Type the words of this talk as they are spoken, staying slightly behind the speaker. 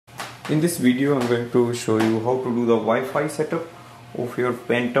In this video I'm going to show you how to do the Wi-Fi setup of your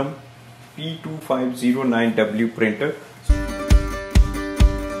Pantum P2509W printer.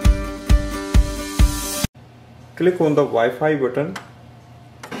 Click on the Wi-Fi button.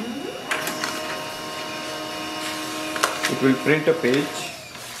 It will print a page.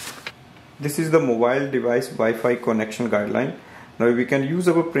 This is the mobile device Wi-Fi connection guideline. Now we can use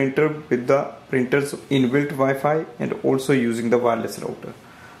our printer with the printer's inbuilt Wi-Fi and also using the wireless router.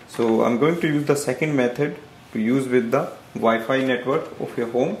 So I'm going to use the second method to use with the Wi-Fi network of your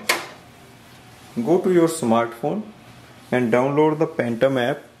home. Go to your smartphone and download the Pantum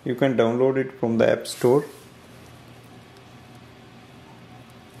app. You can download it from the App Store.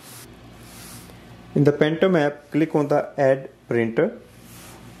 In the Pantum app, click on the Add Printer.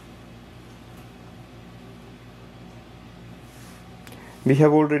 We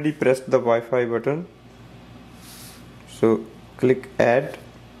have already pressed the Wi-Fi button. So click Add,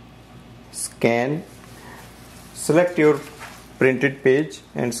 Scan, select your printed page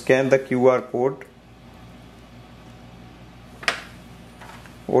and scan the QR code.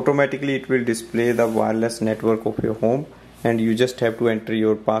 Automatically it will display the wireless network of your home and you just have to enter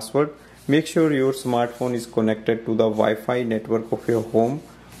your password. Make sure your smartphone is connected to the Wi-Fi network of your home,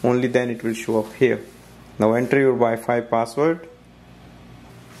 only then it will show up here. Now enter your Wi-Fi password.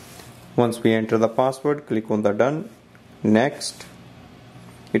 Once we enter the password, click on the Done. Next,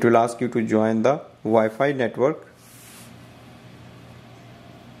 it will ask you to join the Wi-Fi network.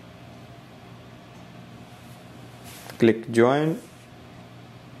 Click Join.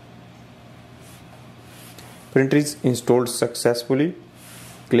 Printer is installed successfully.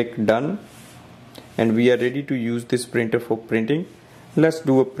 Click Done. And we are ready to use this printer for printing. Let's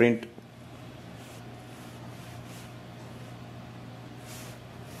do a print.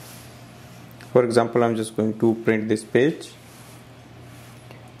 For example, I'm just going to print this page.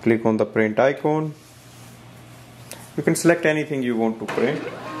 Click on the print icon. You can select anything you want to print.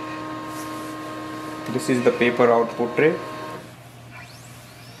 This is the paper output tray.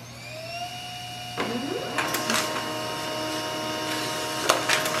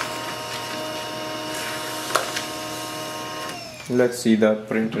 Let's see the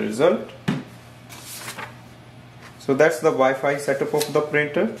print result. So that's the Wi-Fi setup of the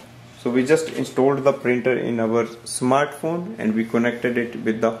printer. So we just installed the printer in our smartphone and we connected it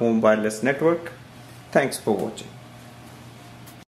with the home wireless network. Thanks for watching.